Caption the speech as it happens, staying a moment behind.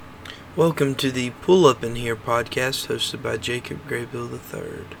Welcome to the Pull Up in Here podcast hosted by Jacob Graybill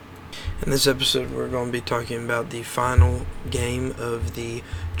III. In this episode, we're going to be talking about the final game of the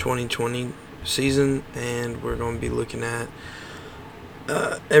 2020 season, and we're going to be looking at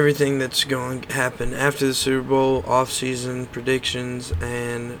everything that's going to happen after the Super Bowl, off-season predictions,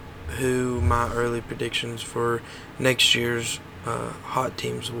 and who my early predictions for next year's hot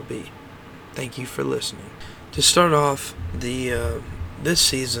teams will be. Thank you for listening. To start off, this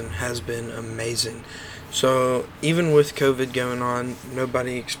season has been amazing. So even with COVID going on,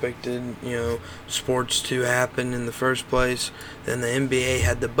 nobody expected, sports to happen in the first place. Then the NBA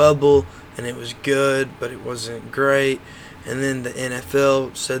had the bubble, and it was good, but it wasn't great. And then the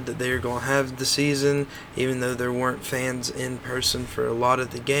NFL said that they were going to have the season, even though there weren't fans in person for a lot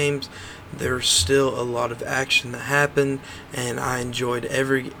of the games. There's still a lot of action that happened, and I enjoyed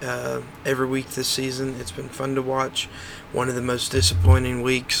every week this season. It's been fun to watch. One of the most disappointing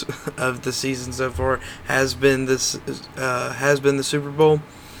weeks of the season so far has been the Super Bowl.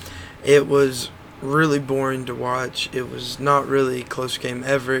 It was really boring to watch. It was not really a close game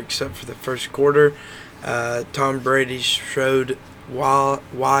ever, except for the first quarter. Tom Brady showed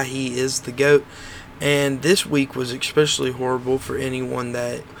why he is the GOAT, and this week was especially horrible for anyone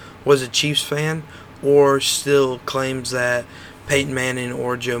that was a Chiefs fan or still claims that Peyton Manning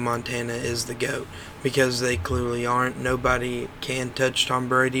or Joe Montana is the GOAT, because they clearly aren't. Nobody can touch Tom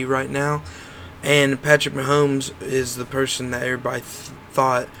Brady right now, and Patrick Mahomes is the person that everybody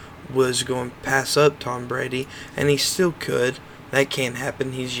thought was going to pass up Tom Brady, and he still could. That can't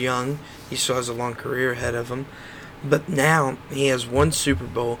happen. He's young. He still has a long career ahead of him. But now he has one Super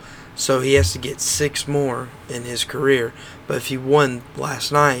Bowl, so he has to get 6 more in his career. But if he won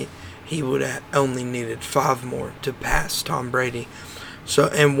last night, he would have only needed 5 more to pass Tom Brady. So,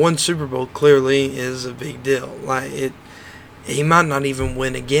 and one Super Bowl clearly is a big deal. He might not even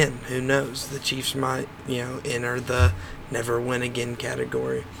win again. Who knows? The Chiefs might, enter the never win again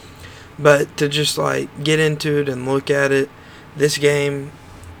category. But to just get into it and look at it, this game,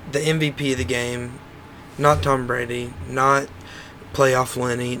 the MVP of the game, not Tom Brady, not playoff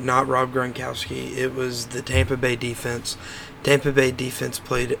Lenny, not Rob Gronkowski. It was the Tampa Bay defense. Tampa Bay defense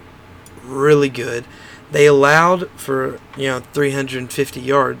played really good. They allowed for 350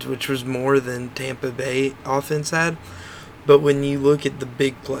 yards, which was more than Tampa Bay offense had. But when you look at the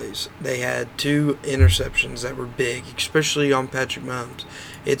big plays, they had 2 interceptions that were big, especially on Patrick Mahomes.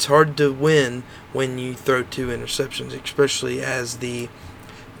 It's hard to win when you throw 2 interceptions, especially as the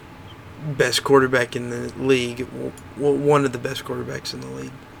best quarterback in the league, one of the best quarterbacks in the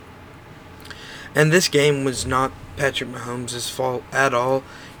league. And this game was not Patrick Mahomes' fault at all.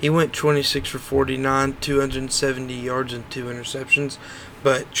 He went 26 for 49, 270 yards and 2 interceptions.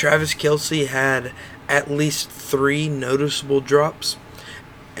 But Travis Kelce had at least 3 noticeable drops.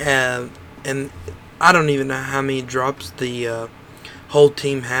 And I don't even know how many drops the whole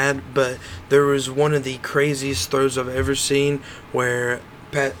team had, but there was one of the craziest throws I've ever seen where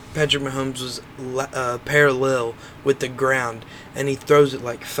Patrick Mahomes was parallel with the ground, and he throws it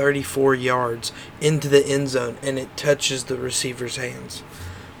 34 yards into the end zone, and it touches the receiver's hands.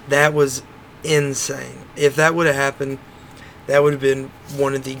 That was insane. If that would have happened, that would have been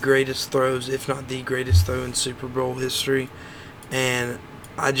one of the greatest throws, if not the greatest throw in Super Bowl history. And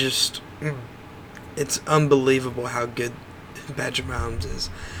it's unbelievable how good Patrick Mahomes is.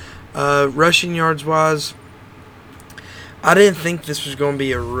 Rushing yards wise, I didn't think this was going to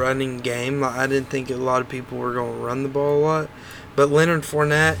be a running game. I didn't think a lot of people were going to run the ball a lot. But Leonard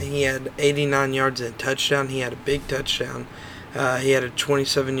Fournette, he had 89 yards and a touchdown. He had a big touchdown. He had a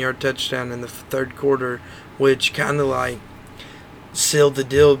 27-yard touchdown in the third quarter, which kind of sealed the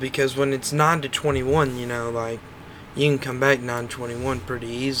deal, because when it's 9-21, you can come back 9-21 pretty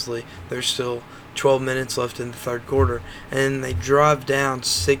easily. There's still 12 minutes left in the third quarter, and they drive down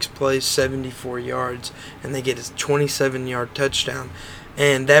 6 plays, 74 yards, and they get a 27-yard touchdown,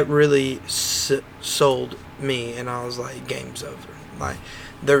 and that really sold me, and I was like, game's over.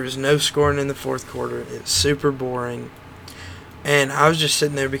 There was no scoring in the fourth quarter. It's super boring, and I was just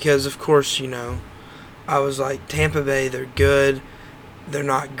sitting there because, of course, I was like, Tampa Bay, they're good. They're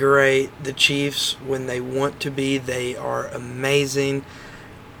not great. The Chiefs, when they want to be, they are amazing.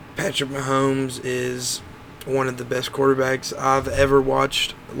 Patrick Mahomes is one of the best quarterbacks I've ever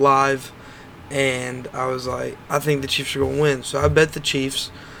watched live, and I was like, I think the Chiefs are going to win. So I bet the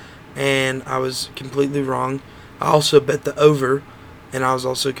Chiefs, and I was completely wrong. I also bet the over, and I was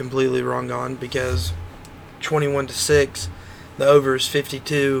also completely wrong on, because 21-6, the over is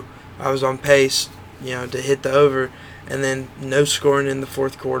 52. I was on pace, to hit the over, and then no scoring in the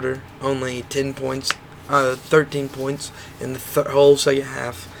fourth quarter, only 13 points in the whole second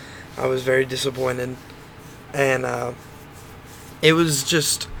half. I was very disappointed, and it was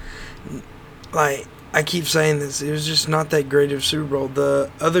just like I keep saying this. It was just not that great of a Super Bowl. The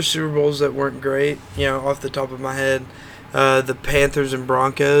other Super Bowls that weren't great, off the top of my head, the Panthers and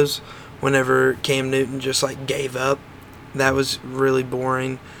Broncos. Whenever Cam Newton just gave up, that was really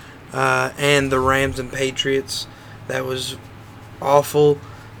boring. And the Rams and Patriots, that was awful.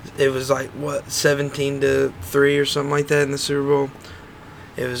 It was 17-3 or something like that in the Super Bowl.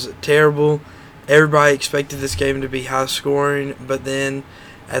 It was terrible. Everybody expected this game to be high scoring, but then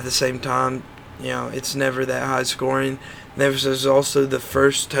at the same time, it's never that high scoring. There was also the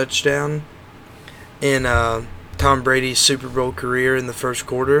first touchdown in Tom Brady's Super Bowl career in the first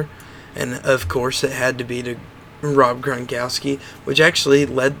quarter, and of course it had to be to Rob Gronkowski, which actually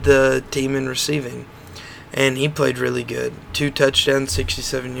led the team in receiving, and he played really good. 2 touchdowns,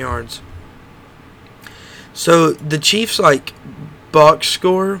 67 yards. So the Chiefs box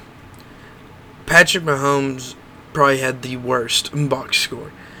score, Patrick Mahomes probably had the worst box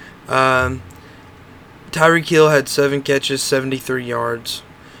score. Tyreek Hill had 7 catches, 73 yards.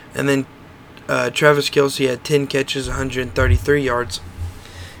 And then Travis Kelce had 10 catches, 133 yards.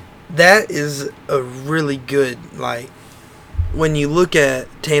 That is a really good, when you look at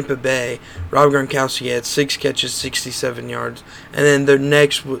Tampa Bay, Rob Gronkowski had 6 catches, 67 yards. And then their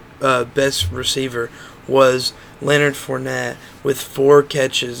next best receiver was Leonard Fournette with 4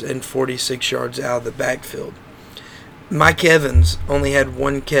 catches and 46 yards out of the backfield. Mike Evans only had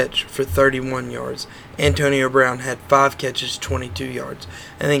 1 catch for 31 yards. Antonio Brown had 5 catches, 22 yards.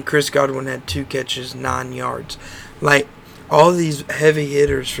 And then Chris Godwin had 2 catches, 9 yards. All these heavy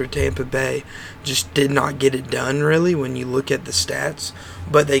hitters for Tampa Bay just did not get it done, really, when you look at the stats.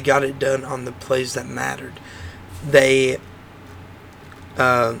 But they got it done on the plays that mattered. They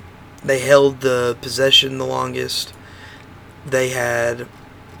held the possession the longest. They had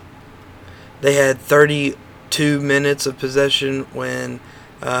 32 minutes of possession when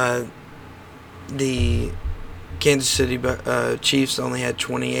the Kansas City Chiefs only had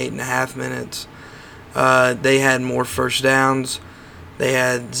 28.5 minutes. They had more first downs. They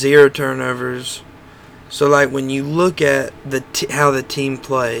had 0 turnovers. So, when you look at how the team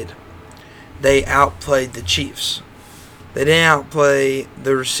played, they outplayed the Chiefs. They didn't outplay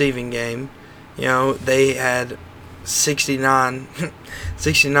the receiving game. They had 69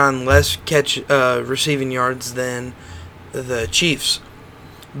 less receiving yards than the Chiefs.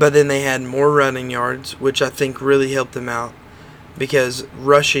 But then they had more running yards, which I think really helped them out, because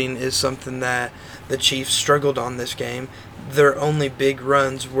rushing is something that the Chiefs struggled on this game. Their only big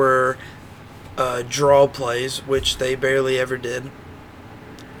runs were draw plays, which they barely ever did.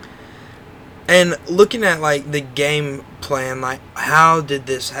 And looking at the game plan, how did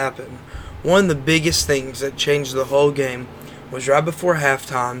this happen? One of the biggest things that changed the whole game was right before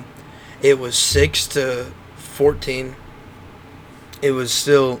halftime. It was 6-14. It was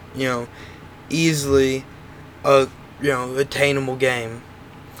still, easily a attainable game.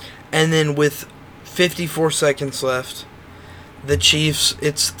 And then with 54 seconds left, the Chiefs,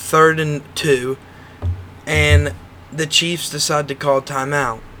 it's 3rd and 2, and the Chiefs decide to call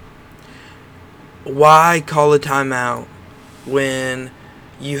timeout. Why call a timeout when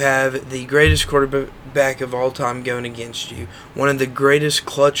you have the greatest quarterback of all time going against you, one of the greatest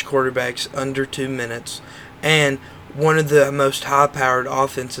clutch quarterbacks under 2 minutes, and one of the most high-powered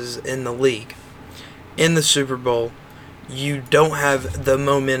offenses in the league? In the Super Bowl, you don't have the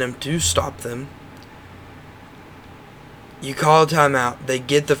momentum to stop them. You call a timeout, they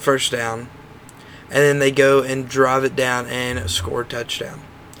get the first down, and then they go and drive it down and score a touchdown.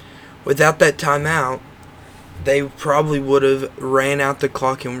 Without that timeout, they probably would have ran out the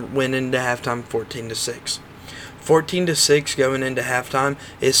clock and went into halftime 14-6. 14-6 going into halftime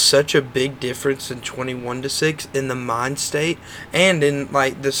is such a big difference than 21-6 in the mind state and in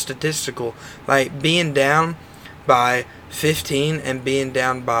the statistical. Being down by 15 and being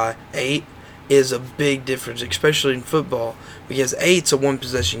down by 8 is a big difference, especially in football, because 8's a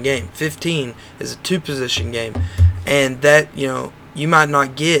 1-possession game, 15 is a 2-possession game, and that you might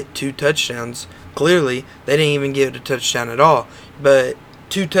not get 2 touchdowns. Clearly, they didn't even get a touchdown at all. But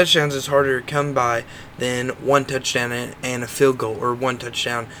 2 touchdowns is harder to come by than 1 touchdown and a field goal, or 1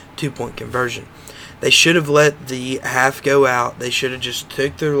 touchdown, 2-point conversion. They should have let the half go out. They should have just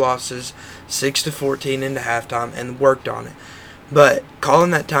took their losses 6-14 into halftime and worked on it. But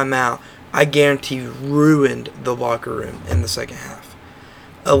calling that timeout, I guarantee, ruined the locker room in the second half.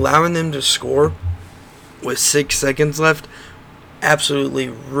 Allowing them to score with 6 seconds left absolutely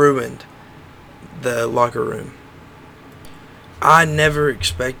ruined the locker room. I never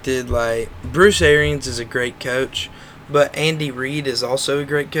expected, Bruce Arians is a great coach, But Andy Reid is also a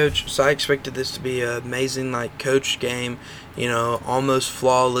great coach, so I expected this to be an amazing coach game, almost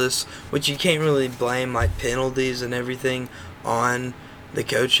flawless, which you can't really blame penalties and everything on the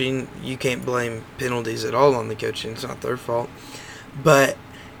coaching. You can't blame penalties at all on the coaching. It's not their fault. But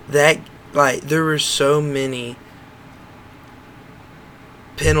that there were so many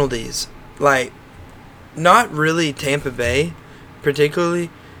penalties. Not really Tampa Bay particularly.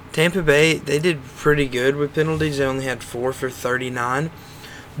 Tampa Bay, they did pretty good with penalties. They only had 4 for 39.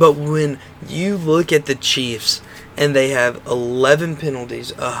 But when you look at the Chiefs and they have 11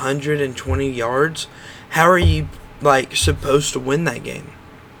 penalties, 120 yards, how are you supposed to win that game?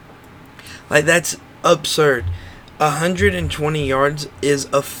 That's absurd. 120 yards is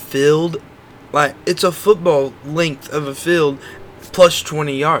a field, it's a football length of a field plus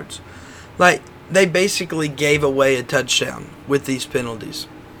 20 yards. They basically gave away a touchdown with these penalties.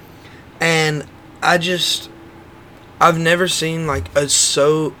 And I've never seen a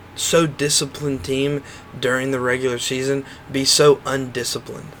so disciplined team during the regular season be so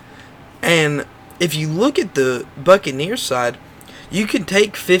undisciplined. And if you look at the Buccaneers side, you can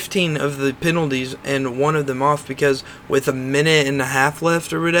take 15 of the penalties and one of them off, because with a minute and a half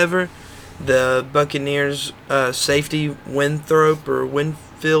left or whatever, the Buccaneers safety Winthrop or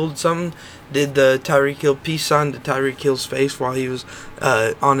Winfield something did the Tyreek Hill peace sign to Tyreek Hill's face while he was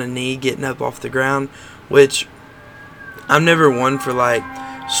on a knee getting up off the ground, which I'm never one for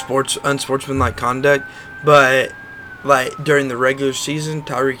unsportsmanlike conduct, but during the regular season,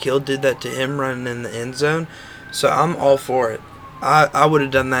 Tyreek Hill did that to him running in the end zone, so I'm all for it. I would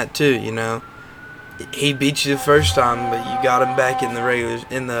have done that too, He beat you the first time, but you got him back in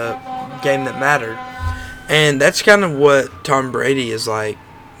the game that mattered. And that's kind of what Tom Brady is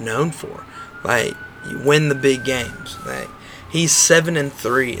known for. You win the big games. He's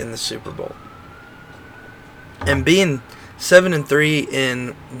 7-3 in the Super Bowl. And being 7-3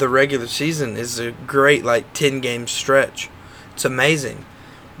 in the regular season is a great 10-game stretch. It's amazing.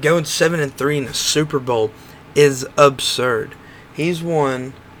 Going 7-3 in the Super Bowl is absurd. He's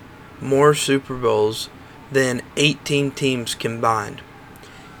won more Super Bowls than 18 teams combined.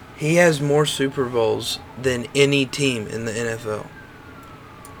 He has more Super Bowls than any team in the NFL.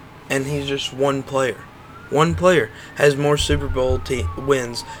 And he's just one player. One player has more Super Bowl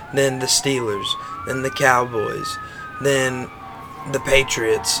wins than the Steelers, than the Cowboys, than the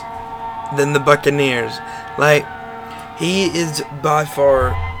Patriots, than the Buccaneers. He is by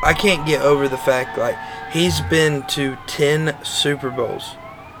far... I can't get over the fact, he's been to 10 Super Bowls.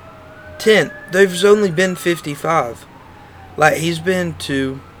 10. There's only been 55. He's been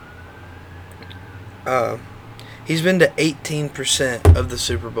to 18% of the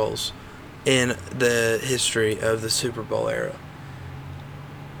Super Bowls in the history of the Super Bowl era.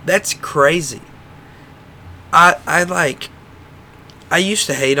 That's crazy. I used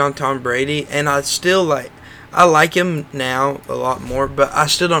to hate on Tom Brady, and I still I like him now a lot more, but I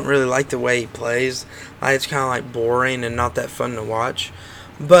still don't really like the way he plays. It's kind of boring and not that fun to watch.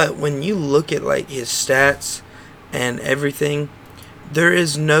 But when you look at his stats and everything, there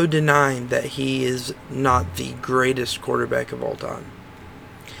is no denying that he is not the greatest quarterback of all time.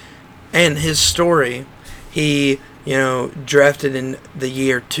 And his story, he, drafted in the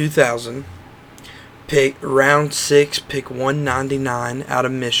year 2000, round 6, pick 199 out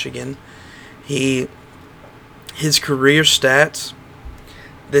of Michigan. His career stats,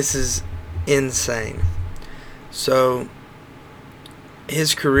 this is insane. So,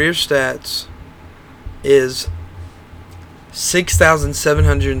 his career stats is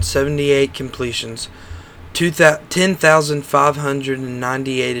 6,778 completions,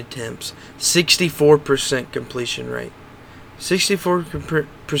 10,598 attempts, 64% completion rate.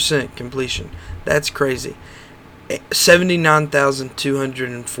 64% completion. That's crazy.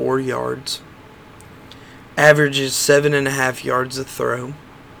 79,204 yards. Averages 7.5 yards a throw.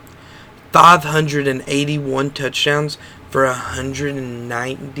 581 touchdowns for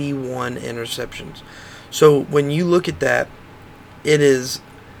 191 interceptions. So when you look at that, it is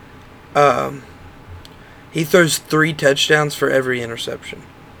he throws 3 touchdowns for every interception.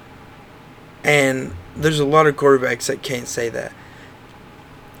 And there's a lot of quarterbacks that can't say that.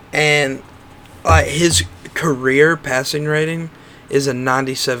 And his career passing rating is a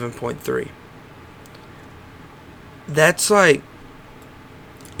 97.3. That's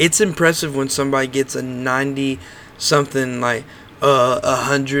it's impressive when somebody gets a 90 something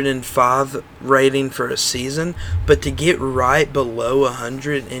 105 rating for a season, but to get right below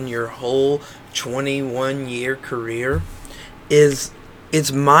 100 in your whole 21-year career it's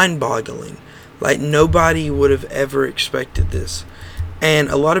mind-boggling. Nobody would have ever expected this. And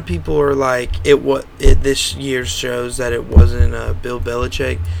a lot of people are like, this year shows that it wasn't Bill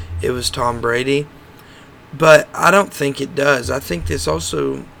Belichick, it was Tom Brady. But I don't think it does. I think this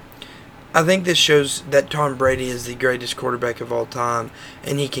shows that Tom Brady is the greatest quarterback of all time,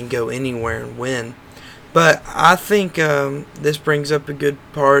 and he can go anywhere and win. But I think this brings up a good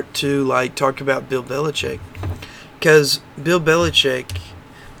part to talk about Bill Belichick, because Bill Belichick,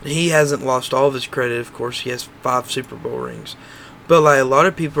 he hasn't lost all of his credit. Of course, he has 5 Super Bowl rings, but a lot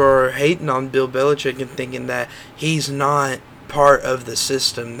of people are hating on Bill Belichick and thinking that he's not part of the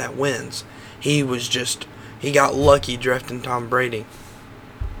system that wins. He got lucky drafting Tom Brady.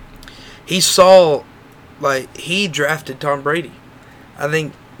 He drafted Tom Brady. I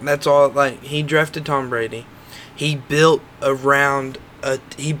think that's all. He drafted Tom Brady. He built a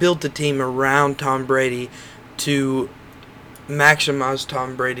team around Tom Brady to maximize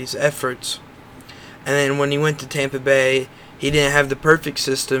Tom Brady's efforts. And then when he went to Tampa Bay, he didn't have the perfect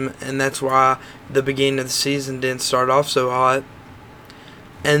system, and that's why the beginning of the season didn't start off so hot.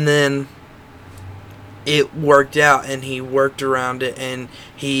 And then it worked out, and he worked around it, and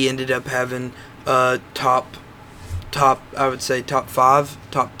he ended up having a top 5,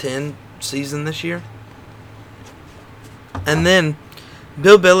 top 10 season this year. And then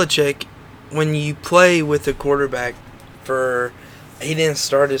Bill Belichick, when you play with a quarterback he didn't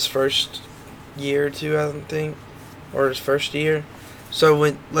start his first year or two, I don't think, or his first year. So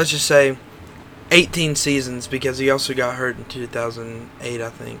let's just say 18 seasons, because he also got hurt in 2008, I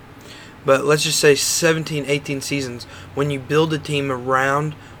think. But let's just say 17, 18 seasons. When you build a team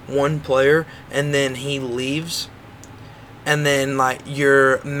around one player and then he leaves, and then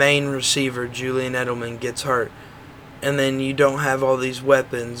your main receiver, Julian Edelman, gets hurt, and then you don't have all these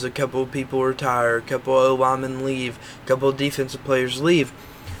weapons, a couple of people retire, a couple of linemen leave, a couple of defensive players leave,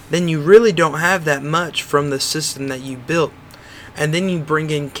 then you really don't have that much from the system that you built. And then you bring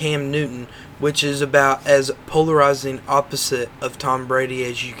in Cam Newton, which is about as polarizing opposite of Tom Brady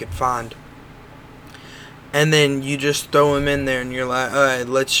as you could find. And then you just throw him in there and you're like, alright,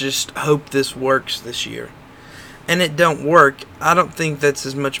 let's just hope this works this year. And it don't work. I don't think that's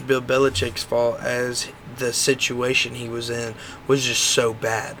as much Bill Belichick's fault as the situation he was in was just so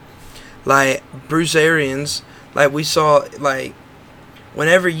bad. Bruce Arians, we saw,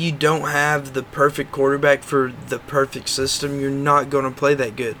 whenever you don't have the perfect quarterback for the perfect system, you're not going to play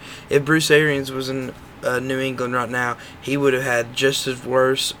that good. If Bruce Arians was in New England right now, he would have had just as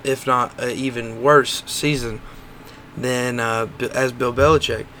worse, if not even worse, season than as Bill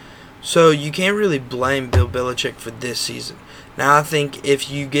Belichick. So you can't really blame Bill Belichick for this season. Now I think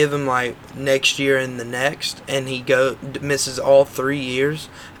if you give him next year and the next, and he misses all 3 years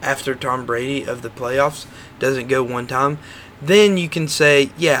after Tom Brady of the playoffs, doesn't go one time, then you can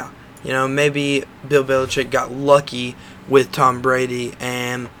say, yeah, maybe Bill Belichick got lucky with Tom Brady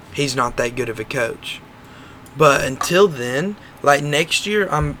and he's not that good of a coach. But until then, next year,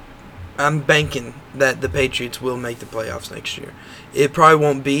 I'm banking that the Patriots will make the playoffs next year. It probably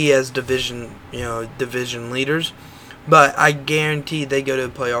won't be as division leaders, but I guarantee they go to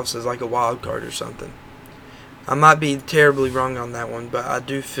the playoffs as a wild card or something. I might be terribly wrong on that one, but I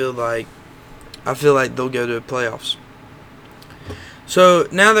do feel like they'll go to the playoffs. So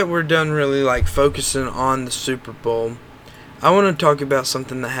now that we're done really focusing on the Super Bowl, I want to talk about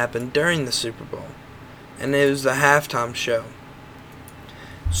something that happened during the Super Bowl, and it was the halftime show.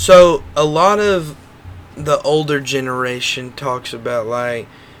 So a lot of the older generation talks about I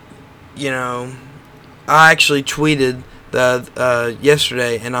actually tweeted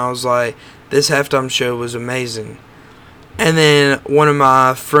yesterday, and I was like, this halftime show was amazing. And then one of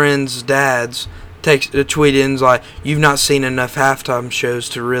my friends' dads tweeted in like, you've not seen enough halftime shows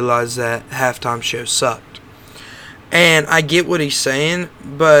to realize that halftime show sucked. And I get what he's saying,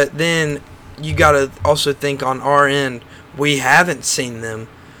 but then you gotta also think on our end, we haven't seen them,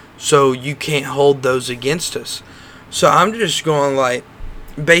 so you can't hold those against us. So I'm just going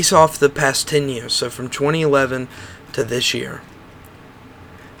based off the past 10 years, so from 2011 to this year,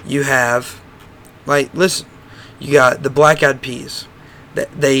 you have, listen, you got the Black Eyed Peas.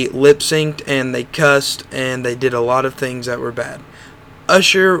 They lip-synced and they cussed and they did a lot of things that were bad.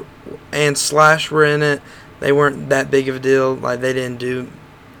 Usher and Slash were in it. They weren't that big of a deal. They didn't do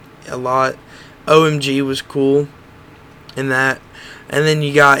a lot. OMG was cool in that. And then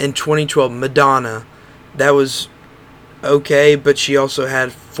you got in 2012 Madonna. That was okay, but she also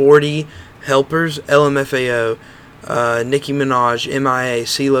had 40 helpers. LMFAO, Nicki Minaj, MIA,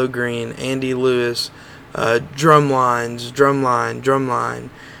 CeeLo Green, Andy Lewis, drumline,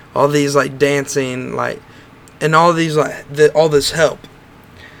 all these dancing, and all these all this help,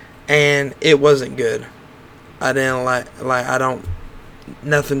 and it wasn't good. I didn't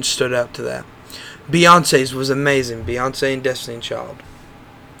Nothing stood out to that. Beyonce's was amazing. Beyonce and Destiny's Child.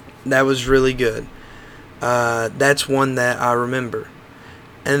 That was really good. That's one that I remember.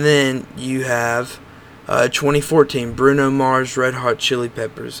 And then you have 2014, Bruno Mars, Red Hot Chili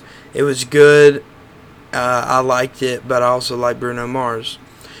Peppers. It was good. I liked it, but I also like Bruno Mars.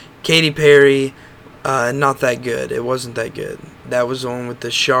 Katy Perry, not that good. It wasn't that good. That was the one with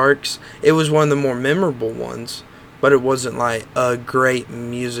the sharks. It was one of the more memorable ones, but it wasn't like a great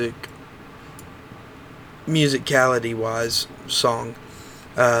musicality wise song,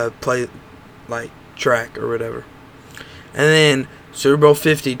 play like track or whatever. And then Super Bowl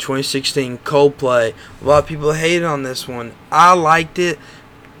 50, 2016, Coldplay. A lot of people hated on this one. I liked it.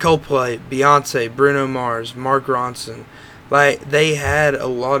 Coldplay, Beyonce, Bruno Mars, Mark Ronson. Like, they had a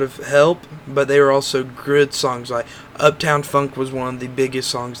lot of help, but they were also good songs. Like, Uptown Funk was one of the biggest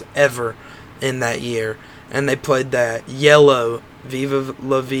songs ever in that year. And they played that. Yellow, Viva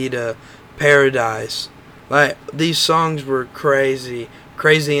La Vida, Paradise. Like, these songs were crazy.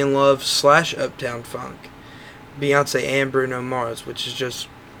 Crazy in Love / Uptown Funk. Beyonce and Bruno Mars, which is just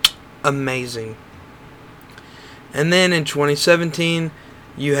amazing. And then in 2017,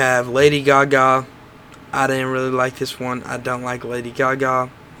 you have Lady Gaga. I didn't really like this one. I don't like Lady Gaga.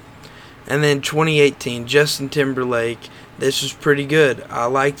 And then 2018, Justin Timberlake. This was pretty good. I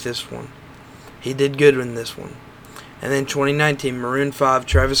liked this one. He did good in this one. And then 2019, Maroon 5,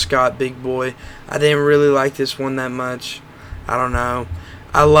 Travis Scott, Big Boy. I didn't really like this one that much. I don't know.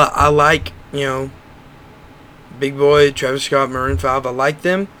 I like, Big Boy, Travis Scott, Maroon 5. I like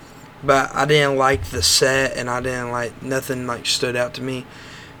them. But I didn't like the set, and I didn't like, nothing like stood out to me.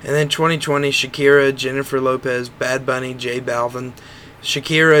 And then 2020, Shakira, Jennifer Lopez, Bad Bunny, J Balvin.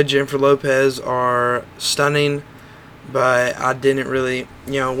 Shakira, Jennifer Lopez are stunning, but I didn't really,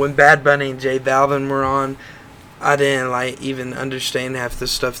 when Bad Bunny and J Balvin were on, I didn't like even understand half the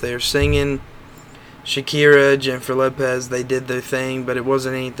stuff they were singing. Shakira, Jennifer Lopez, they did their thing, but it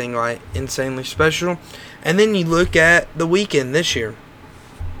wasn't anything like insanely special. And then you look at The Weeknd this year.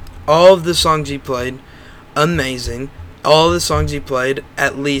 All of the songs he played, amazing. All of the songs he played,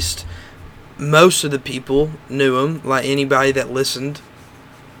 at least most of the people knew him, like anybody that listened.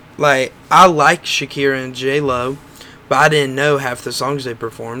 Like, I like Shakira and J-Lo, but I didn't know half the songs they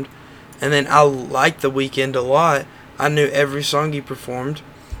performed. And then I liked The Weeknd a lot. I knew every song he performed,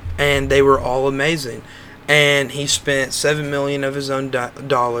 and they were all amazing. And he spent $7 million of his own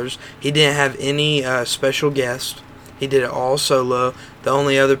dollars. He didn't have any special guests. He did it all solo. The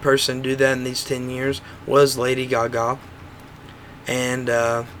only other person to do that in these 10 years was Lady Gaga. And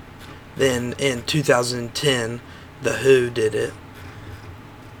then in 2010, The Who did it.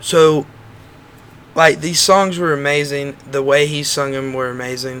 So, like, these songs were amazing. The way he sung them were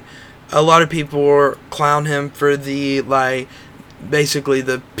amazing. A lot of people were clown him for the, like, basically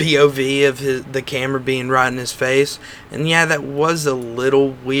the POV of the camera being right in his face. And yeah, that was a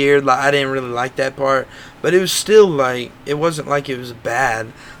little weird. Like, I didn't really like that part. But it was still, like, it wasn't like it was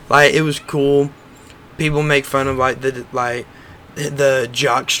bad. Like, it was cool. People make fun of, like, the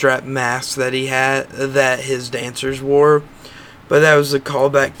jockstrap mask that he had, that his dancers wore. But that was a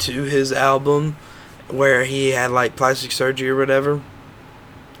callback to his album where he had, like, plastic surgery or whatever.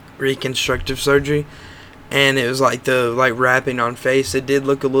 Reconstructive surgery. And it was like the wrapping on face. It did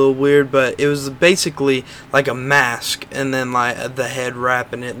look a little weird, but it was basically like a mask, and then like the head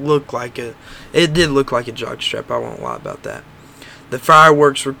wrap, and it did look like a jockstrap. I won't lie about that. The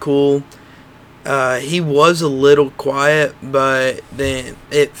fireworks were cool. He was a little quiet, but then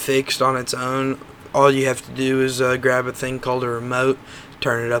it fixed on its own. All you have to do is grab a thing called a remote,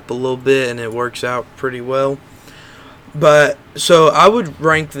 turn it up a little bit, and it works out pretty well. But, so I would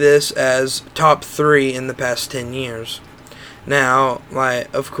rank this as top 3 in the past 10 years. Now, like,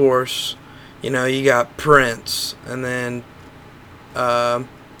 of course, you got Prince, and then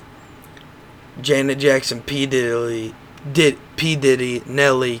Janet Jackson, P. Diddy,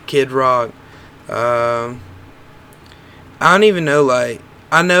 Nelly, Kid Rock. I don't even know, like,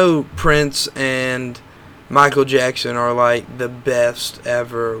 I know Prince and Michael Jackson are, like, the best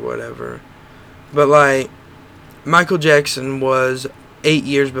ever or whatever. But, like, Michael Jackson was 8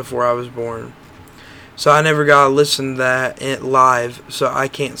 years before I was born. So I never got to listen to that live, so I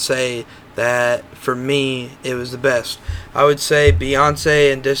can't say that for me it was the best. I would say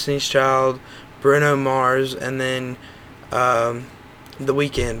Beyonce and Destiny's Child, Bruno Mars, and then The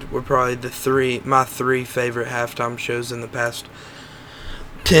Weeknd were probably my three favorite halftime shows in the past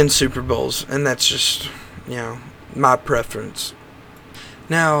 10 Super Bowls, and that's just, my preference.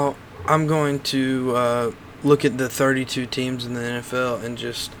 Now, I'm going to look at the 32 teams in the NFL and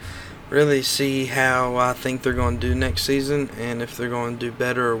just really see how I think they're going to do next season and if they're going to do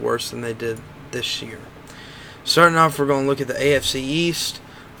better or worse than they did this year. Starting off, we're going to look at the AFC East.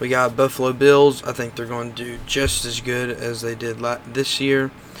 We got Buffalo Bills. I think they're going to do just as good as they did this year.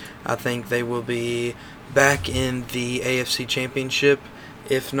 I think they will be back in the AFC Championship.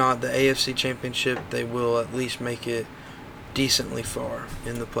 If not the AFC Championship, they will at least make it decently far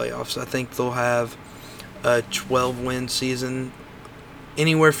in the playoffs. I think they'll have a 12-win season,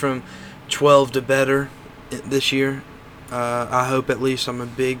 anywhere from 12 to better this year. I hope at least. I'm a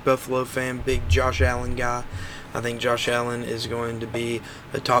big Buffalo fan, big Josh Allen guy. I think Josh Allen is going to be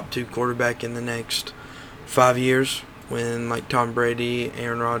a top 2 quarterback in the next 5 years when like Tom Brady,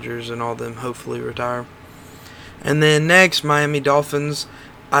 Aaron Rodgers, and all them hopefully retire. And then next, Miami Dolphins.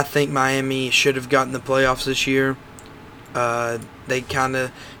 I think Miami should have gotten the playoffs this year. They kind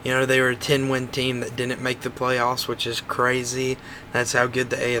of, they were a 10-win team that didn't make the playoffs, which is crazy. That's how good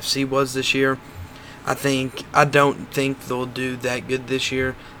the AFC was this year. I don't think they'll do that good this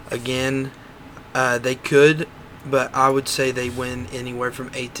year. Again, they could, but I would say they win anywhere from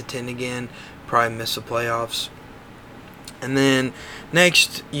 8 to 10 again. Probably miss the playoffs. And then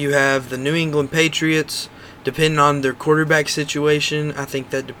next, you have the New England Patriots. Depending on their quarterback situation, I think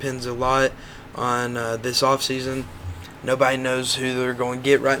that depends a lot on this offseason. Nobody knows who they're going to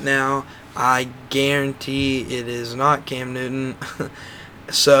get right now. I guarantee it is not Cam Newton.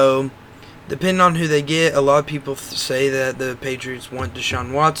 So, depending on who they get, a lot of people say that the Patriots want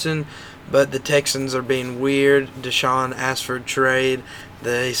Deshaun Watson, but the Texans are being weird. Deshaun asked for a trade.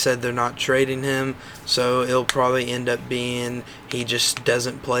 They said they're not trading him, so it'll probably end up being he just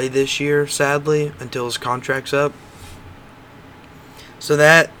doesn't play this year, sadly, until his contract's up. So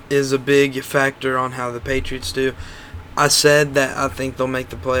that is a big factor on how the Patriots do. I said that I think they'll make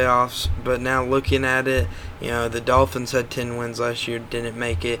the playoffs, but now looking at it, the Dolphins had 10 wins last year, didn't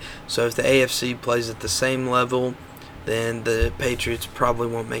make it. So if the AFC plays at the same level, then the Patriots probably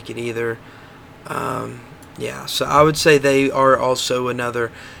won't make it either. So I would say they are also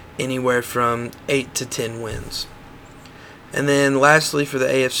another anywhere from 8 to 10 wins. And then lastly, for the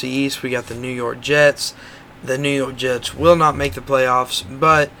AFC East, we got the New York Jets. The New York Jets will not make the playoffs,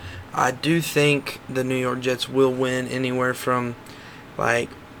 but I do think the New York Jets will win anywhere from like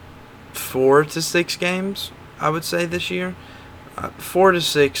 4 to 6 games, I would say, this year. 4 to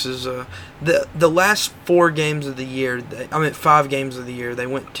 6 is the last 4 games of the year. 5 games of the year. They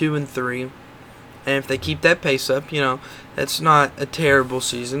went 2-3, and if they keep that pace up, that's not a terrible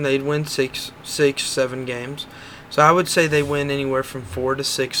season. They'd win 7 games. So I would say they win anywhere from 4 to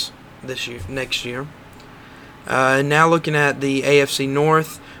 6 next year. Now looking at the AFC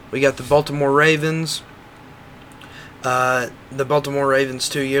North, we got the Baltimore Ravens. The Baltimore Ravens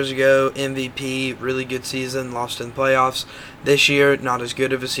 2 years ago, MVP, really good season, lost in the playoffs. This year, not as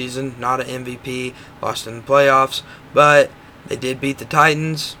good of a season, not an MVP, lost in the playoffs. But they did beat the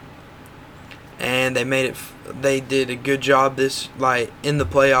Titans, and they did a good job in the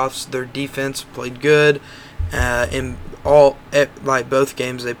playoffs. Their defense played good in both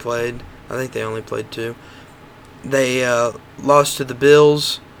games they played. I think they only played 2. They lost to the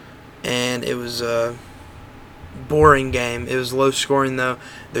Bills, and it was a boring game. It was low scoring, though.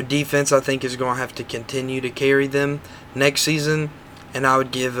 Their defense, I think, is going to have to continue to carry them next season, and I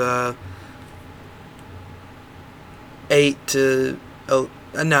would give 9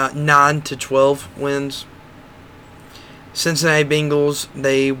 to 12 wins. Cincinnati Bengals,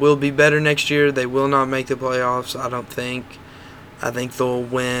 they will be better next year. They will not make the playoffs, I don't think. I think they'll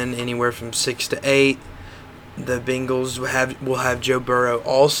win anywhere from 6 to 8. The Bengals will have Joe Burrow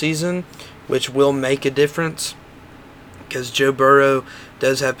all season, which will make a difference because Joe Burrow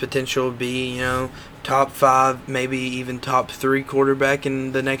does have potential to be, top 5, maybe even top 3 quarterback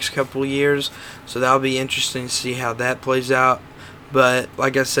in the next couple of years. So that'll be interesting to see how that plays out. But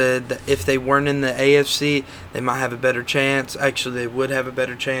like I said, if they weren't in the AFC, they might have a better chance. Actually, they would have a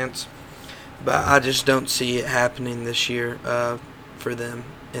better chance. But I just don't see it happening this year for them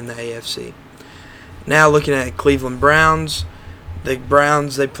in the AFC. Now looking at Cleveland Browns. The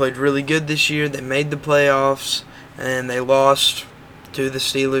Browns, they played really good this year. They made the playoffs, and they lost to the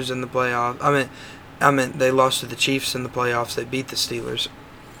Steelers in the playoffs. They lost to the Chiefs in the playoffs. They beat the Steelers.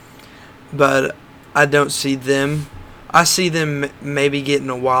 But I don't see them. I see them maybe getting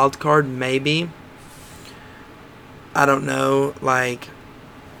a wild card, maybe. I don't know.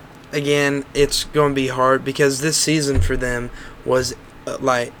 Again, it's going to be hard because this season for them was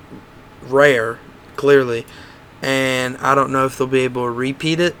rare, clearly. And I don't know if they'll be able to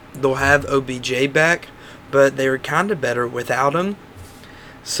repeat it. They'll have OBJ back, but they were kind of better without him.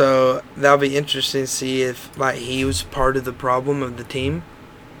 So that'll be interesting to see if he was part of the problem of the team.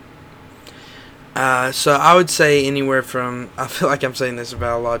 So I would say anywhere from, I feel like I'm saying this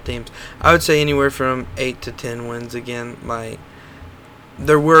about a lot of teams. I would say anywhere from 8 to 10 wins again. Like,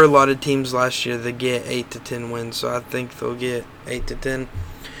 there were a lot of teams last year that get 8 to 10 wins, so I think they'll get 8 to 10.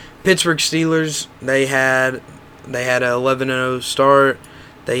 Pittsburgh Steelers, they had an 11-0 start.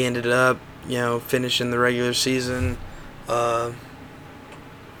 They ended up, finishing the regular season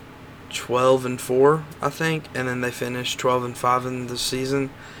 12-4, I think, and then they finished 12-5 in the season.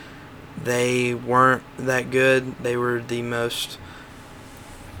 They weren't that good. They were the most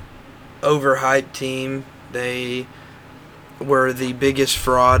overhyped team. They were the biggest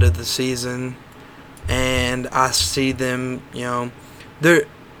fraud of the season, and I see them,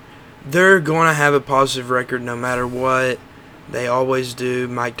 they're going to have a positive record no matter what. They always do.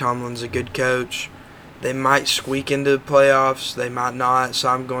 Mike Tomlin's a good coach. They might squeak into the playoffs. They might not. So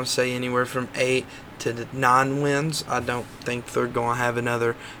I'm going to say anywhere from 8 to 9 wins. I don't think they're going to have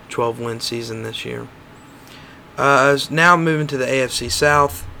another 12-win season this year. Now moving to the AFC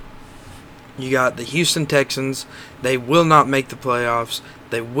South. You got the Houston Texans. They will not make the playoffs.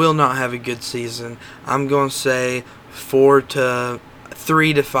 They will not have a good season. I'm going to say 3 to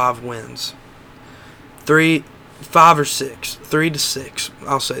 5 wins. 5 or 6. 3 to 6.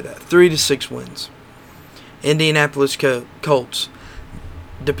 I'll say that. 3 to 6 wins. Indianapolis Colts.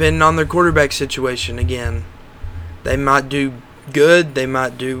 Depending on their quarterback situation, again, they might do good, they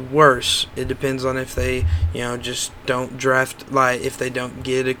might do worse. It depends on if they, just don't draft, like if they don't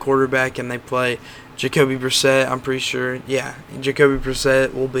get a quarterback and they play Jacoby Brissett. I'm pretty sure, Jacoby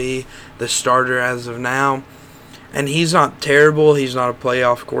Brissett will be the starter as of now. And he's not terrible. He's not a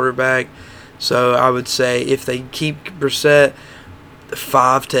playoff quarterback. So I would say if they keep Brissett,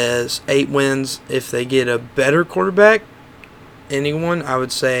 5 to 8 wins. If they get a better quarterback, anyone, I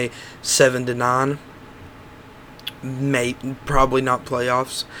would say 7 to 9. Probably not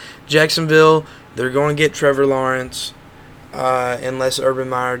playoffs. Jacksonville, they're going to get Trevor Lawrence, unless Urban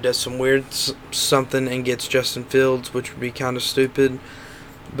Meyer does some weird something and gets Justin Fields, which would be kind of stupid.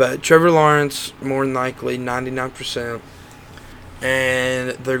 But Trevor Lawrence, more than likely, 99%.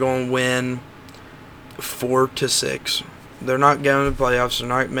 And they're going to win 4 to 6. They're not going to the playoffs. They're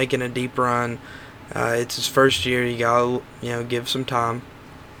not making a deep run. It's his first year. You got to, give some time.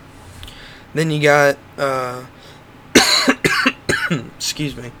 Then you got,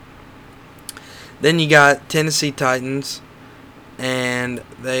 excuse me. Then you got Tennessee Titans, and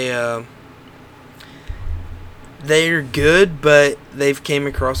they're good, but they've came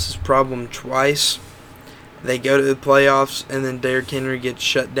across this problem twice. They go to the playoffs, and then Derrick Henry gets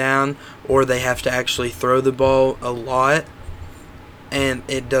shut down, or they have to actually throw the ball a lot, and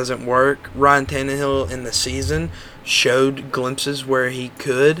it doesn't work. Ryan Tannehill in the season showed glimpses where he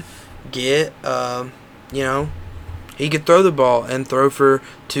could get, he could throw the ball and throw for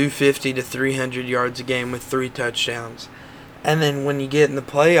 250 to 300 yards a game with 3 touchdowns. And then when you get in the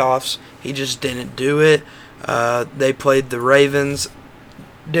playoffs, he just didn't do it. They played the Ravens.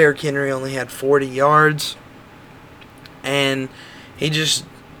 Derrick Henry only had 40 yards. And he just,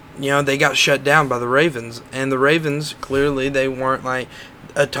 they got shut down by the Ravens. And the Ravens, clearly, they weren't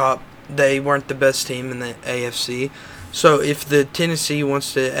they weren't the best team in the AFC. So if the Tennessee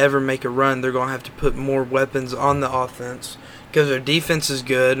wants to ever make a run, they're going to have to put more weapons on the offense, because their defense is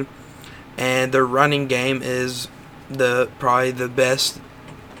good and their running game is probably the best,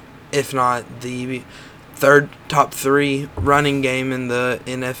 if not the top 3 running game in the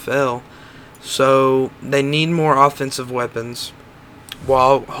NFL. So they need more offensive weapons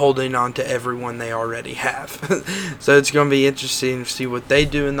while holding on to everyone they already have. So it's going to be interesting to see what they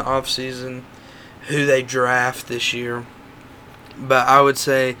do in the offseason, who they draft this year. But I would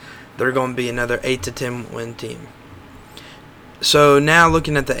say they're going to be another 8 to 10 win team. So now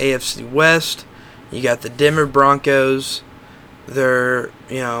looking at the AFC West, you got the Denver Broncos. They're,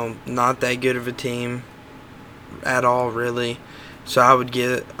 not that good of a team at all, really. So I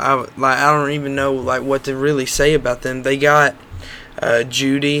don't even know what to really say about them. They got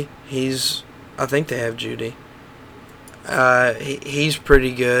Judy. I think they have Judy. He's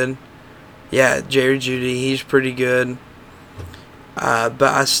pretty good. Yeah, Jerry Judy, he's pretty good.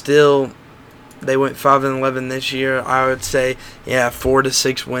 But they went 5-11 this year. I would say, 4 to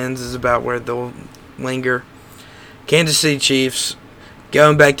 6 wins is about where they'll linger. Kansas City Chiefs,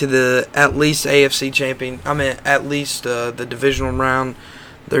 going back to the at least AFC champion. At least the divisional round.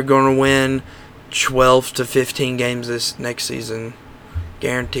 They're going to win 12 to 15 games this next season.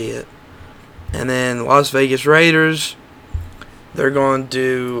 Guarantee it. And then Las Vegas Raiders, they're going to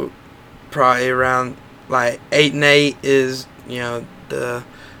do probably around 8-8 is, the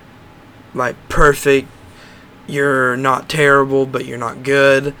perfect. You're not terrible, but you're not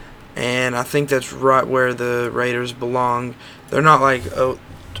good. and I think that's right where the Raiders belong. They're not like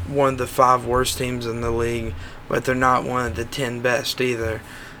one of the 5 worst teams in the league, but they're not one of the 10 best either.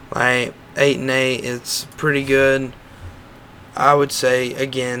 Like 8-8, it's pretty good. I would say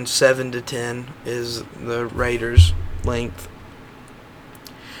again 7-10 is the Raiders' length.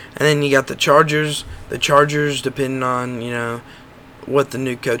 And then you got the Chargers. The Chargers, depending on what the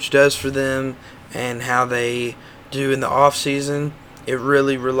new coach does for them and how they do in the off season, it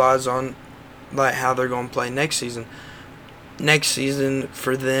really relies on like how they're going to play next season. Next season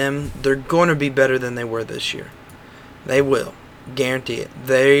for them, they're going to be better than they were this year. They will, guarantee it.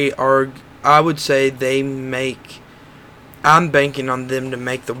 They are. I would say I'm banking on them to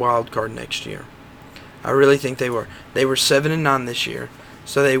make the wild card next year. I really think they were. They were 7-9 this year,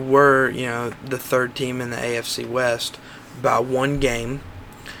 so they were the 3rd team in the AFC West by 1 game,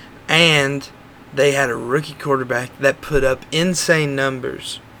 and they had a rookie quarterback that put up insane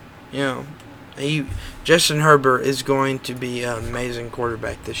numbers. Justin Herbert is going to be an amazing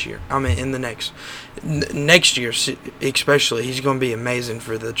quarterback this year. I mean, in the next year, especially, he's going to be amazing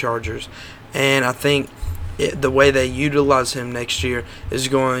for the Chargers, and I think the way they utilize him next year is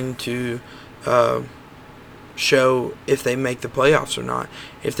going to show if they make the playoffs or not.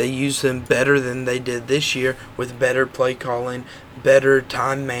 If they use them better than they did this year with better play calling, better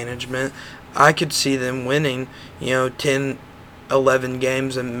time management, I could see them winning 10, 11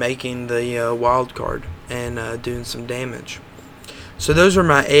 games and making the wild card and doing some damage. So those are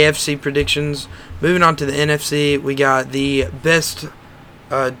my AFC predictions. Moving on to the NFC, we got the best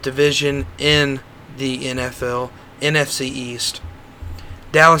division in the NFL, NFC East.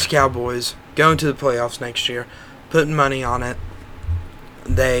 Dallas Cowboys going to the playoffs next year, putting money on it.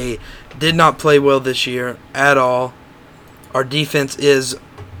 They did not play well this year at all. Our defense is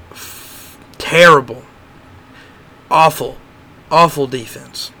terrible. Awful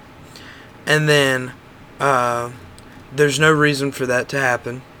defense. And then there's no reason for that to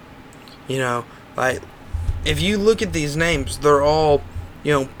happen. Like if you look at these names, they're all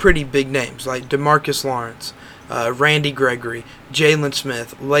pretty big names like DeMarcus Lawrence, Randy Gregory, Jalen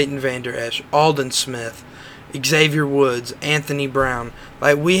Smith, Leighton Vander Esch, Aldon Smith, Xavier Woods, Anthony Brown.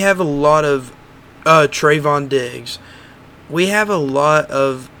 Like we have a lot of Trayvon Diggs. We have a lot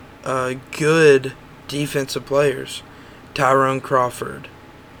of good defensive players. Tyrone Crawford,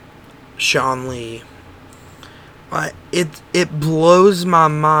 Sean Lee. It blows my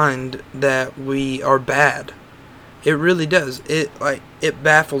mind that we are bad. It really does. It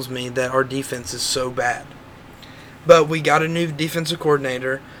baffles me that our defense is so bad. But we got a new defensive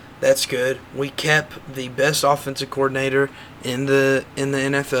coordinator. That's good. We kept the best offensive coordinator in the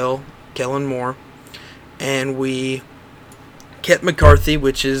NFL, Kellen Moore, and we kept McCarthy,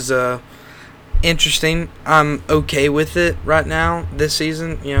 which is interesting. I'm okay with it right now this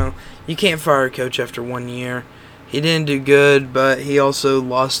season. You can't fire a coach after 1 year. He didn't do good, but he also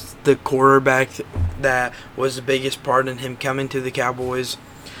lost the quarterback that was the biggest part in him coming to the Cowboys.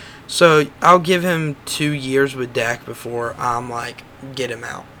 So I'll give him 2 years with Dak before I'm like, get him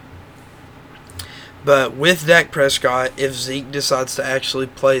out. But with Dak Prescott, if Zeke decides to actually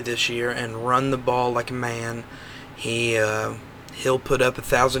play this year and run the ball like a man, he'll put up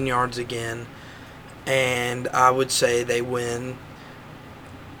 1,000 yards again, and I would say they win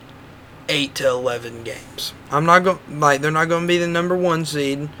 8 to 11 games. They're not going to be the number 1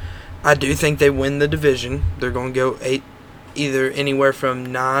 seed. I do think they win the division. They're going to go 8, either anywhere from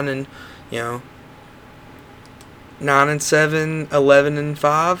 9 and 7, 11 and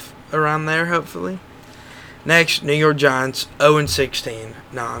 5, around there, hopefully. Next, New York Giants, 0-16.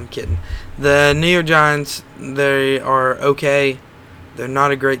 No, I'm kidding. The New York Giants, they are okay. They're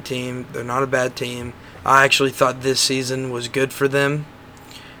not a great team. They're not a bad team. I actually thought this season was good for them,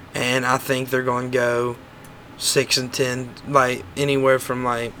 and I think they're going to go 6-10, like anywhere from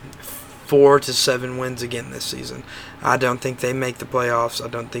like 4 to 7 wins again this season. I don't think they make the playoffs. I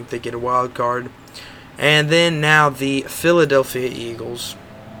don't think they get a wild card. And then now the Philadelphia Eagles.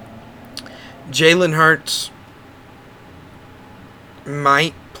 Jalen Hurts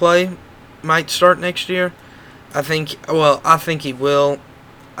might start next year. I think he will.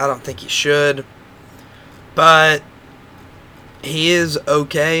 I don't think he should. But he is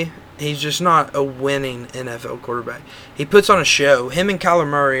okay. He's just not a winning NFL quarterback. He puts on a show. Him and Kyler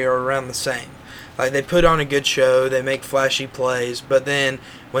Murray are around the same. Like, they put on a good show. They make flashy plays. But then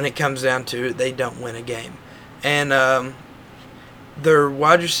when it comes down to it, they don't win a game. And their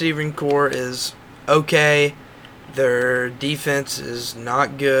wide receiving core is okay. Their defense is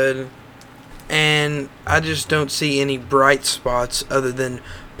not good. and I just don't see any bright spots other than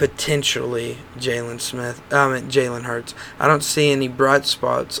potentially Jalen Hurts. I don't see any bright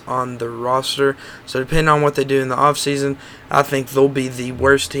spots on the roster. So depending on what they do in the offseason, I think they'll be the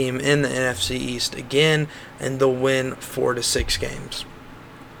worst team in the NFC East again, and they'll win 4 to 6 games.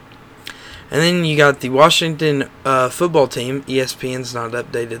 And then you got the Washington football team. ESPN's not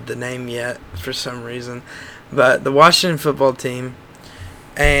updated the name yet for some reason. But the Washington football team,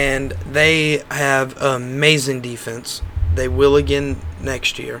 and they have amazing defense. They will again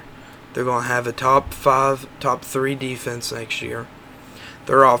next year. They're going to have a top 5, top 3 defense next year.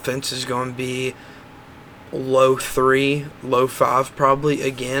 Their offense is going to be low 3, low 5 probably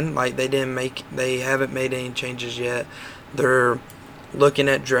again. Like they haven't made any changes yet. They're looking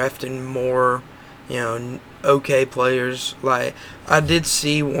at drafting more, okay players. Like I did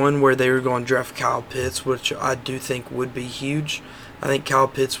see one where they were going to draft Kyle Pitts, which I do think would be huge. I think Kyle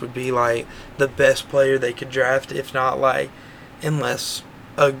Pitts would be like the best player they could draft, if not unless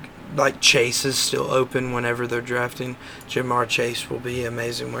Chase is still open whenever they're drafting. Jamar Chase will be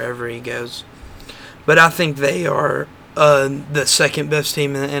amazing wherever he goes. But I think they are the second best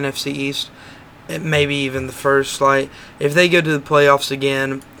team in the NFC East. Maybe even the first. If they go to the playoffs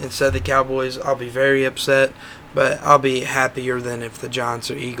again instead of the Cowboys, I'll be very upset, but I'll be happier than if the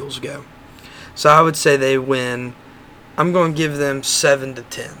Giants or Eagles go. So I would say they win. I'm going to give them 7 to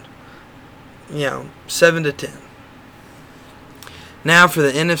 10. 7 to 10. Now for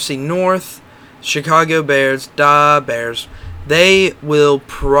the NFC North, Chicago Bears, Bears. They will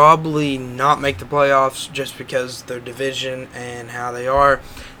probably not make the playoffs just because their division and how they are.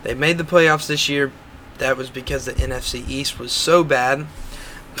 They made the playoffs this year. That was because the NFC East was so bad.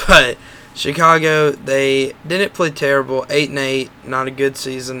 But Chicago, they didn't play terrible. 8-8, not a good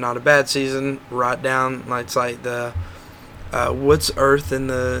season, not a bad season. Right down, it's like the what's Earth in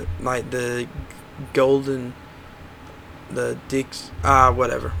the golden, the dicks,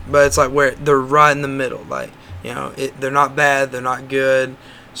 whatever. But it's like where they're right in the middle. They're not bad, they're not good,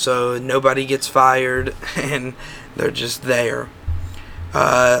 so nobody gets fired, and they're just there.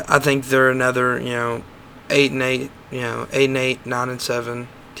 I think they're another, 8-8, 8-8, 9-7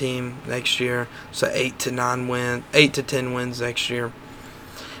 team next year. So 8 to 10 wins next year.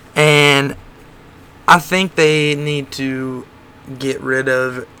 And I think they need to get rid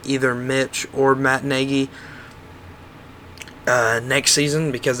of either Mitch or Matt Nagy next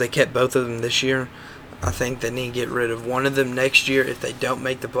season because they kept both of them this year. I think they need to get rid of one of them next year if they don't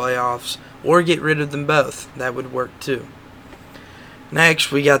make the playoffs, or get rid of them both. That would work too.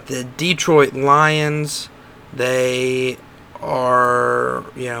 Next, we got the Detroit Lions. They are,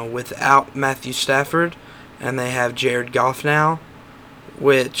 without Matthew Stafford, and they have Jared Goff now,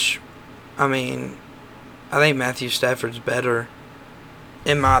 which, I think Matthew Stafford's better,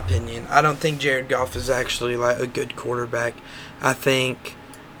 in my opinion. I don't think Jared Goff is actually a good quarterback. I think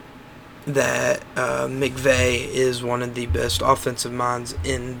that McVay is one of the best offensive minds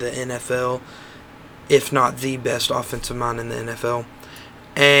in the NFL, if not the best offensive mind in the NFL.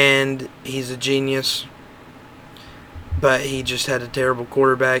 And he's a genius, but he just had a terrible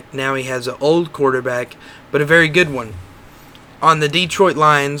quarterback. Now he has an old quarterback, but a very good one. On the Detroit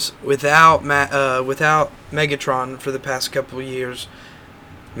Lions, without Megatron for the past couple of years,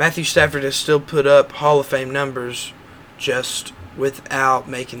 Matthew Stafford has still put up Hall of Fame numbers, just without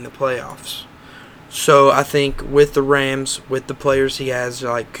making the playoffs. So I think with the Rams, with the players he has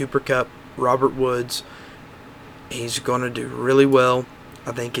like Cooper Kupp, Robert Woods, he's going to do really well.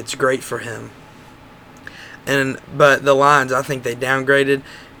 I think it's great for him. But the Lions, I think they downgraded.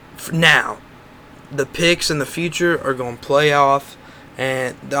 Now, the picks in the future are going to pay off,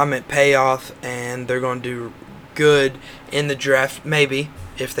 and they're going to do good in the draft, maybe,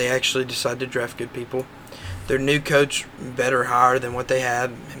 if they actually decide to draft good people. Their new coach better hire than what they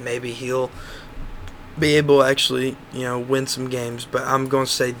had. Maybe he'll be able to actually, win some games. But I'm going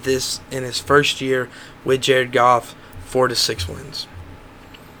to say this in his first year with Jared Goff, 4 to 6 wins.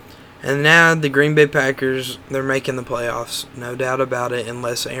 And now the Green Bay Packers, they're making the playoffs. No doubt about it.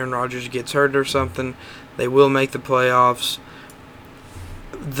 Unless Aaron Rodgers gets hurt or something, they will make the playoffs.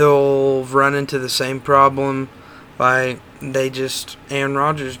 They'll run into the same problem. Aaron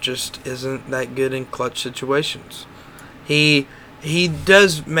Rodgers just isn't that good in clutch situations. He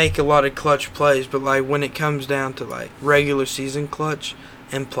does make a lot of clutch plays, but when it comes down to regular season clutch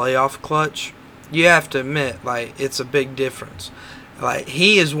and playoff clutch, you have to admit it's a big difference.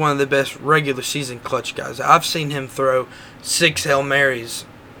 He is one of the best regular season clutch guys. I've seen him throw 6 Hail Marys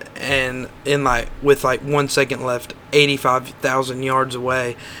and with 1 second left, 85,000 yards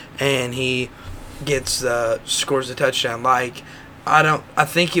away, and he scores a touchdown. I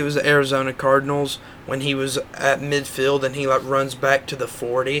think it was the Arizona Cardinals when he was at midfield and he like runs back to the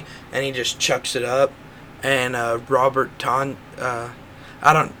 40 and he just chucks it up. And Robert Ton, I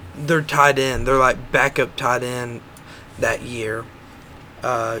don't. They're tied in. They're like backup tied in that year.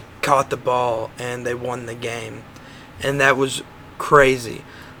 Caught the ball and they won the game, and that was crazy.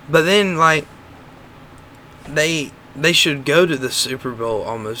 But then like they should go to the Super Bowl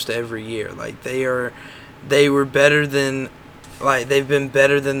almost every year. Like they were better than, like they've been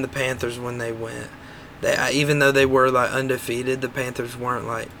better than the Panthers when they went. Even though they were like undefeated, the Panthers weren't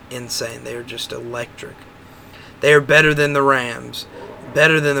like insane. They were just electric. They are better than the Rams,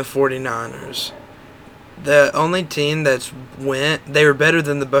 better than the 49ers. The only team they were better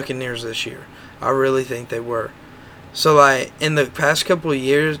than the Buccaneers this year. I really think they were. So like in the past couple of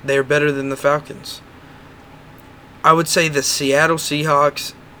years, they were better than the Falcons. I would say the Seattle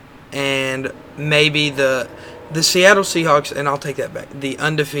Seahawks and maybe the Seattle Seahawks, and I'll take that back. The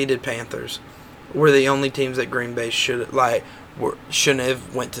undefeated Panthers were the only teams that Green Bay shouldn't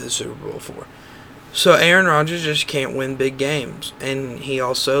have went to the Super Bowl for. So Aaron Rodgers just can't win big games, and he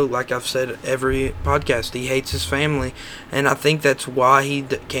also, like I've said every podcast, he hates his family, and I think that's why he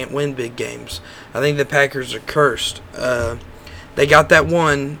can't win big games. I think the Packers are cursed. They got that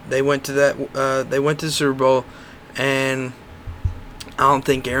one. They went to the Super Bowl, and I don't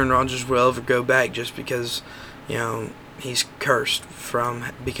think Aaron Rodgers will ever go back just because, he's cursed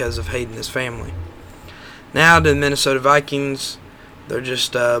because of hating his family. Now the Minnesota Vikings, they're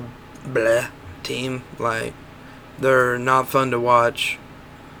just bleh team. Like, they're not fun to watch.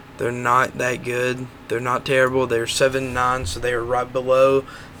 They're not that good. They're not terrible. They're 7-9, so they are right below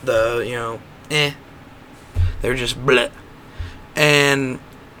the They're just bleh. And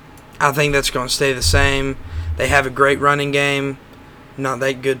I think that's going to stay the same. They have a great running game, not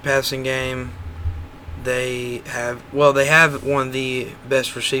that good passing game. They have one of the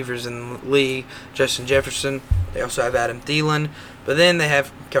best receivers in the league, Justin Jefferson. They also have Adam Thielen. But then they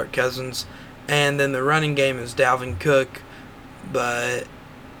have Kirk Cousins. And then the running game is Dalvin Cook. But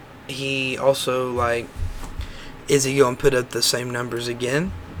he also, is he going to put up the same numbers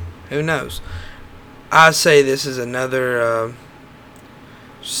again? Who knows? I say this is another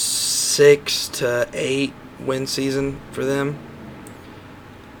 6 to 8 win season for them.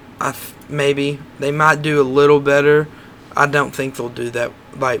 Maybe they might do a little better. I don't think they'll do that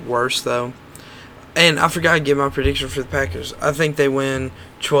worse though. And I forgot to give my prediction for the Packers. I think they win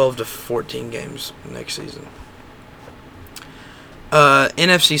 12 to 14 games next season.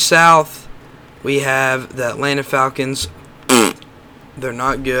 NFC South, we have the Atlanta Falcons. They're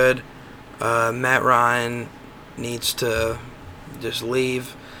not good. Matt Ryan needs to just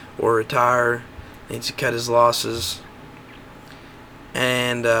leave or retire. Needs to cut his losses.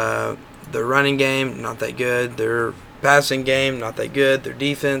 And their running game, not that good. Their passing game, not that good. Their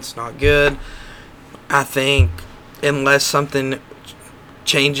defense, not good. I think unless something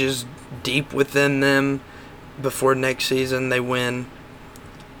changes deep within them before next season, they win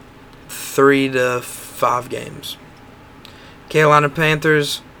 3 to 5 games. Carolina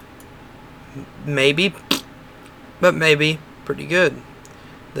Panthers, maybe, but maybe pretty good.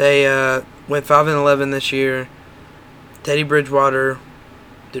 They went 5-11 this year. Teddy Bridgewater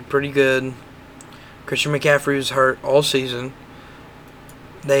did pretty good. Christian McCaffrey was hurt all season.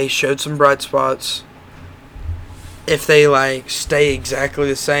 They showed some bright spots. If they stay exactly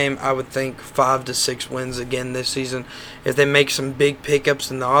the same, I would think 5 to 6 wins again this season. If they make some big pickups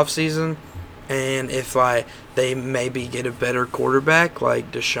in the offseason, and if they maybe get a better quarterback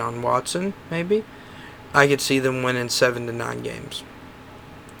like Deshaun Watson, maybe, I could see them winning 7 to 9 games.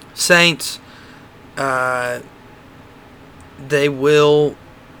 Saints, they will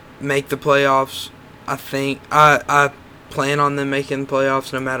make the playoffs. I think I plan on them making the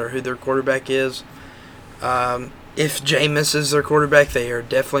playoffs no matter who their quarterback is. If Jameis is their quarterback, they are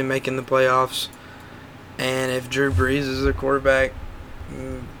definitely making the playoffs. And if Drew Brees is their quarterback,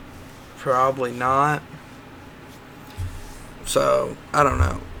 probably not. So, I don't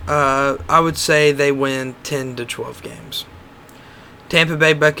know. I would say they win 10 to 12 games. Tampa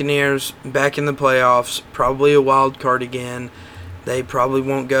Bay Buccaneers back in the playoffs, probably a wild card again. They probably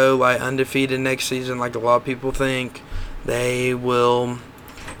won't go undefeated next season like a lot of people think. They will,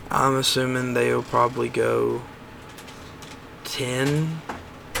 I'm assuming they'll probably go 10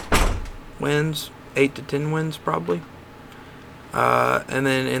 wins, 8 to 10 wins probably. And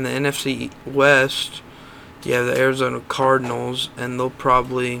then in the NFC West, you have the Arizona Cardinals, and they'll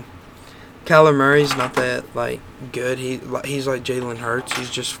probably, Kyler Murray's not that good. He's like Jalen Hurts. He's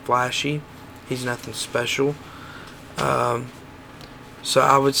just flashy. He's nothing special. So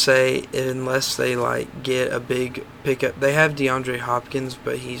I would say unless they get a big pickup, they have DeAndre Hopkins,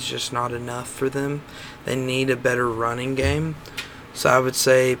 but he's just not enough for them. They need a better running game. So I would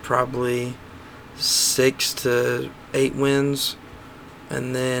say probably 6 to 8 wins.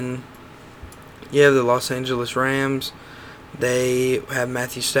 And then you have the Los Angeles Rams. They have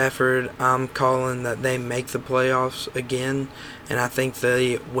Matthew Stafford. I'm calling that they make the playoffs again, and I think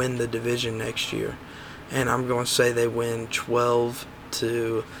they win the division next year. And I'm going to say they win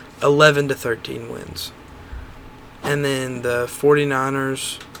 11 to 13 wins. And then the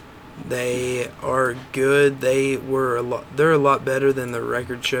 49ers, they are good. They're a lot better than the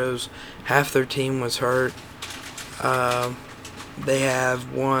record shows. Half their team was hurt. They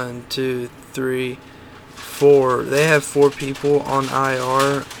have 1, 2, 3, 4. They have 4 people on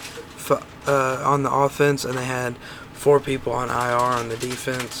IR on the offense, and they had 4 people on IR on the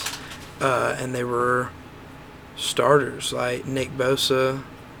defense. And they were starters like Nick Bosa,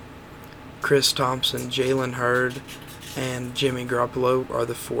 Chris Thompson, Jalen Hurd, and Jimmy Garoppolo are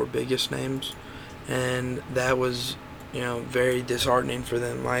the 4 biggest names. And that was, very disheartening for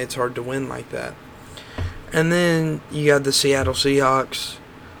them. It's hard to win like that. And then you got the Seattle Seahawks,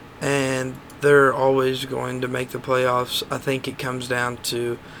 and they're always going to make the playoffs. I think it comes down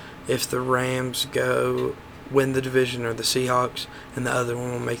to if the Rams win the division or the Seahawks, and the other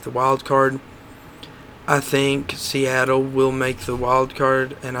one will make the wild card. I think Seattle will make the wild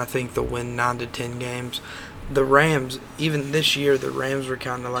card, and I think they'll win 9 to 10 games. The Rams, even this year, the Rams were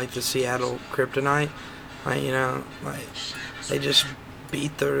kind of like the Seattle kryptonite. They just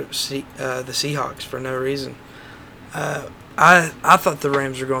beat the Seahawks for no reason. I thought the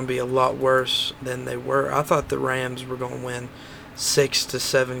Rams were going to be a lot worse than they were. I thought the Rams were going to win 6 to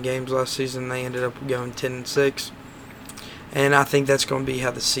 7 games last season. They ended up going 10-6. And I think that's going to be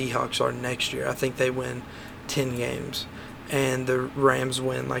how the Seahawks are next year. I think they win 10 games, and the Rams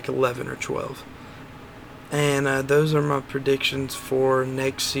win 11 or 12. And those are my predictions for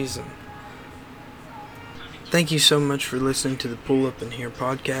next season. Thank you so much for listening to the Pull Up and Hear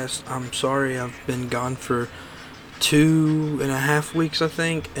podcast. I'm sorry I've been gone for 2.5 weeks, I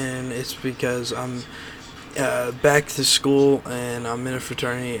think, and it's because I'm back to school, and I'm in a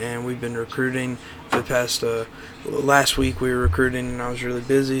fraternity, and we've been recruiting for the past last week we were recruiting, and I was really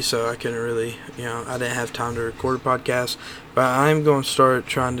busy, so I couldn't really, I didn't have time to record a podcast. But I'm going to start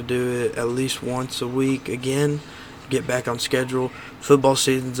trying to do it at least once a week again, get back on schedule. Football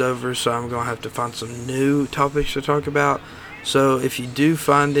season's over, so I'm going to have to find some new topics to talk about. So if you do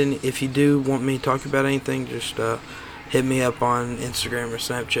want me to talk about anything, just hit me up on Instagram or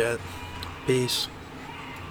Snapchat. Peace.